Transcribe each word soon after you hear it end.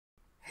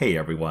Hey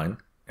everyone,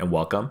 and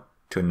welcome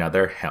to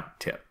another hemp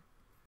tip.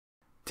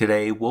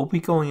 Today we'll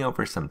be going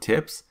over some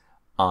tips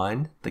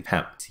on the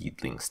hemp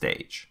seedling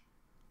stage.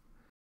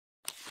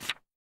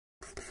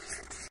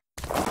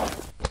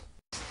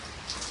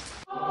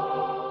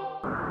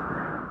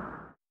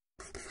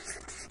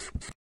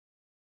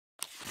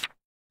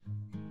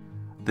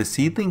 The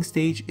seedling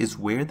stage is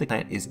where the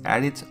plant is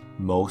at its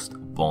most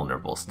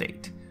vulnerable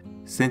state,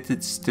 since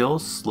it's still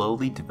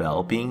slowly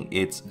developing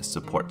its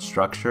support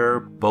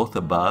structure both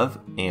above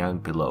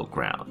and below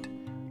ground.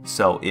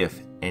 So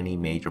if any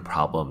major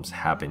problems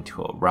happen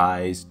to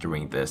arise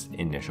during this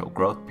initial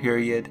growth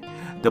period,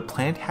 the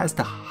plant has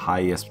the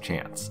highest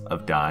chance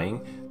of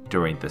dying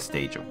during this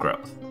stage of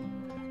growth.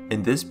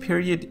 And this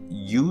period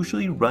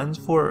usually runs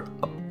for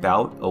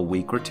about a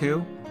week or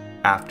two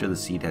after the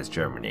seed has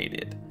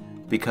germinated,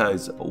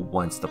 because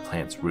once the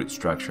plant's root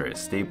structure is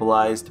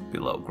stabilized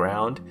below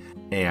ground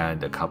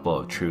and a couple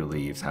of true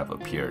leaves have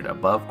appeared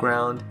above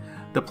ground,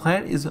 the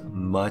plant is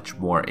much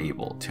more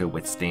able to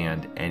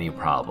withstand any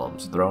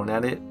problems thrown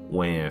at it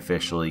when it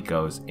officially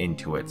goes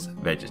into its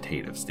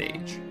vegetative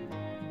stage.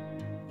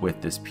 With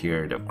this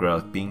period of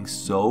growth being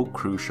so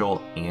crucial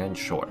and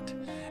short,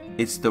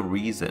 it's the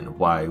reason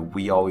why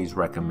we always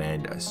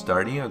recommend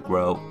starting a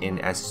grow in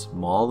as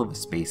small of a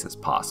space as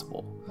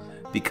possible,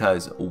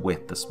 because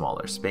with the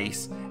smaller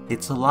space,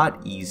 it's a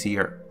lot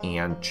easier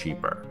and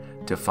cheaper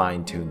to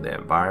fine-tune the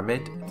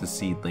environment the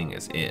seedling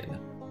is in.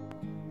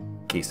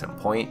 Case in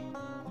point,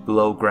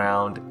 below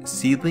ground,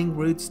 seedling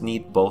roots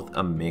need both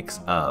a mix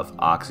of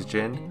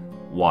oxygen,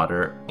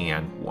 water,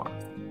 and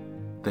warmth.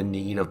 The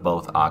need of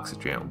both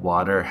oxygen and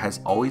water has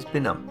always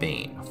been a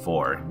bane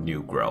for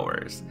new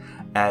growers,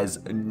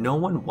 as no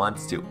one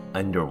wants to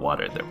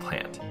underwater their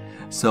plant.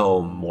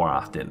 So more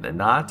often than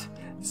not,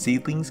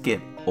 seedlings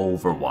get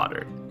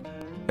overwatered.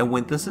 And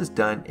when this is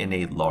done in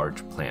a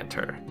large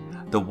planter,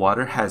 the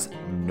water has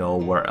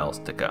nowhere else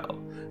to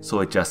go, so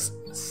it just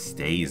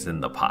stays in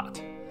the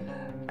pot.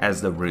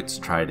 As the roots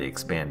try to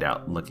expand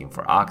out looking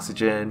for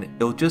oxygen,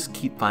 it'll just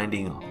keep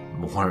finding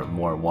more and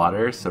more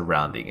water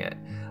surrounding it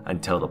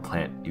until the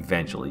plant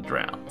eventually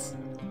drowns.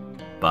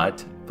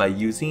 But by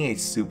using a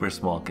super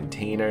small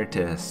container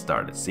to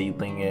start a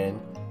seedling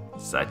in,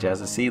 such as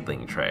a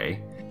seedling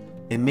tray,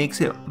 it makes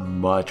it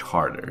much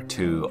harder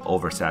to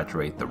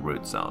oversaturate the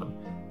root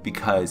zone,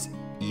 because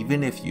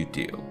even if you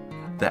do,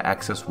 the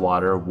excess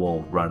water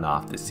will run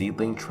off the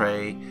seedling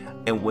tray,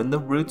 and when the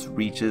roots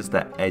reaches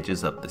the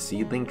edges of the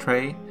seedling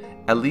tray,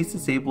 at least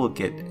it's able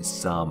to get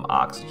some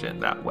oxygen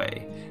that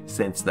way,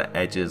 since the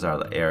edges are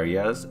the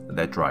areas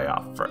that dry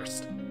off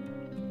first.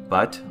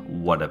 But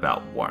what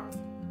about warmth?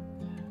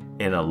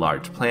 In a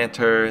large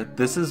planter,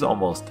 this is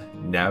almost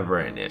never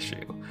an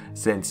issue,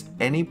 since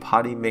any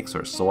potting mix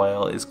or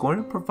soil is going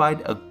to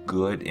provide a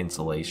good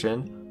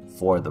insulation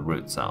for the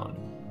root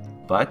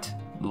zone. But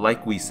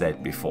like we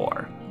said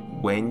before,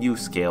 when you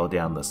scale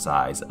down the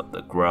size of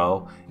the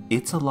grow,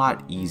 it's a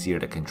lot easier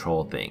to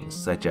control things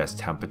such as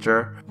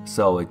temperature,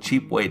 so a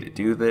cheap way to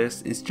do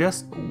this is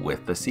just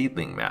with the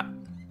seedling mat.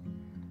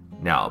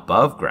 Now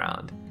above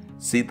ground,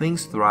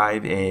 seedlings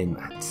thrive in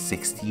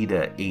 60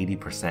 to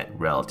 80%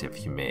 relative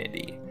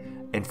humidity,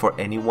 and for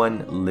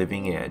anyone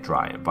living in a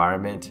dry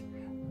environment,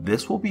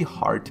 this will be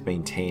hard to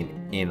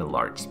maintain in a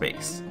large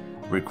space,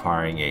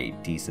 requiring a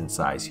decent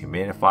sized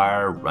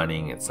humidifier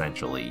running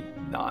essentially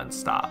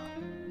non-stop.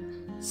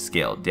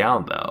 Scaled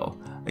down though,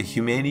 a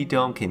humidity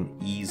dome can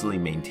easily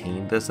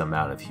maintain this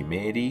amount of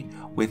humidity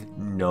with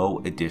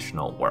no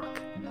additional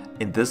work.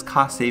 And this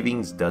cost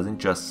savings doesn't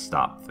just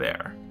stop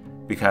there,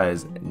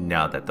 because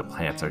now that the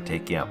plants are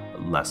taking up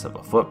less of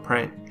a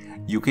footprint,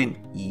 you can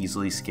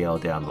easily scale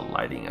down the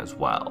lighting as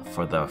well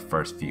for the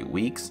first few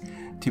weeks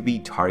to be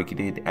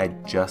targeted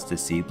at just the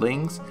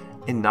seedlings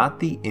and not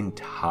the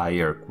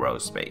entire grow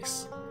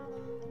space.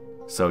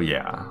 So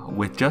yeah,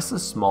 with just a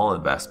small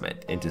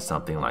investment into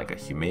something like a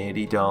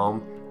humidity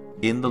dome,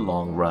 in the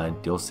long run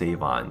you'll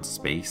save on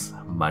space,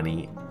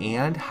 money,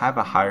 and have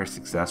a higher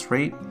success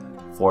rate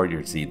for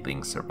your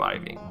seedlings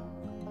surviving.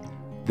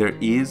 There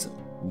is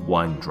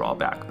one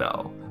drawback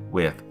though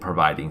with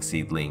providing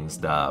seedlings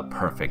the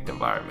perfect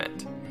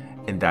environment,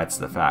 and that's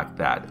the fact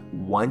that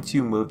once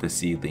you move the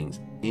seedlings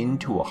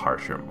into a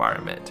harsher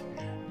environment,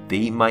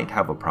 they might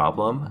have a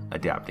problem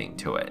adapting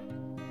to it.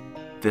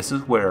 This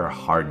is where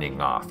hardening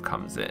off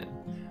comes in.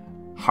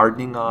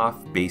 Hardening off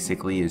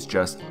basically is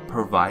just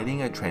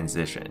providing a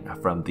transition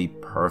from the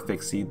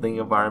perfect seedling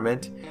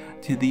environment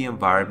to the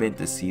environment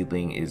the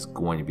seedling is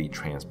going to be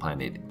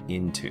transplanted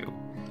into.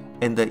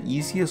 And the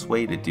easiest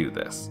way to do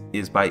this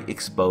is by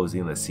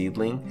exposing the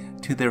seedling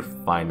to their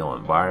final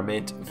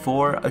environment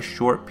for a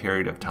short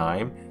period of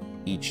time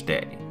each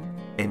day,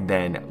 and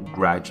then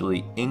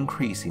gradually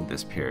increasing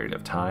this period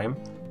of time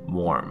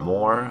more and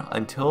more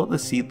until the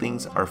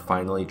seedlings are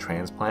finally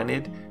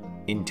transplanted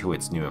into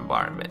its new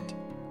environment.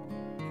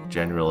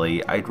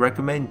 Generally, I'd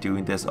recommend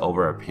doing this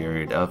over a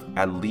period of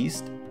at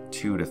least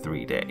 2 to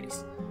 3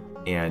 days.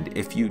 And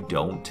if you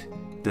don't,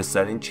 the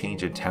sudden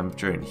change in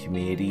temperature and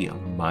humidity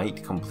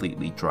might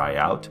completely dry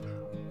out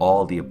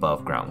all the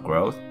above ground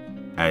growth,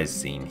 as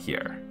seen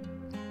here.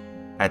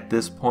 At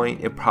this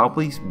point, it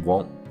probably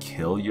won't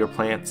kill your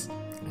plants,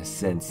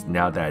 since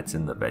now that it's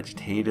in the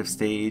vegetative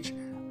stage,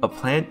 a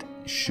plant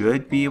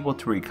should be able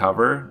to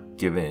recover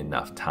given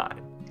enough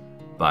time.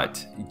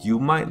 But you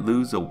might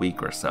lose a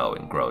week or so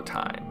in grow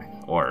time,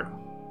 or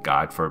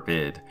God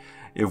forbid,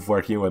 if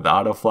working with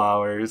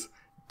autoflowers,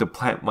 the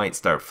plant might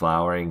start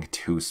flowering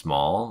too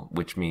small,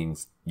 which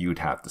means you'd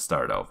have to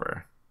start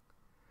over.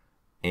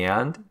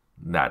 And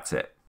that's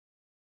it.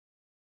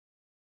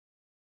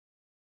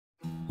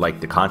 Like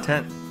the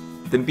content?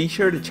 Then be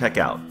sure to check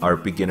out our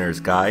beginner's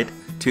guide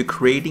to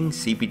creating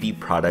CBD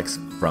products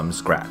from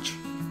scratch,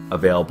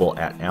 available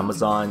at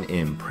Amazon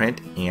in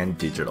print and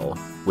digital,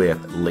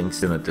 with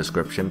links in the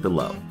description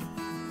below.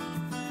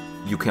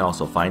 You can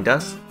also find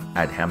us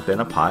at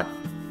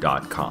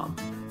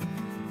hempinapot.com.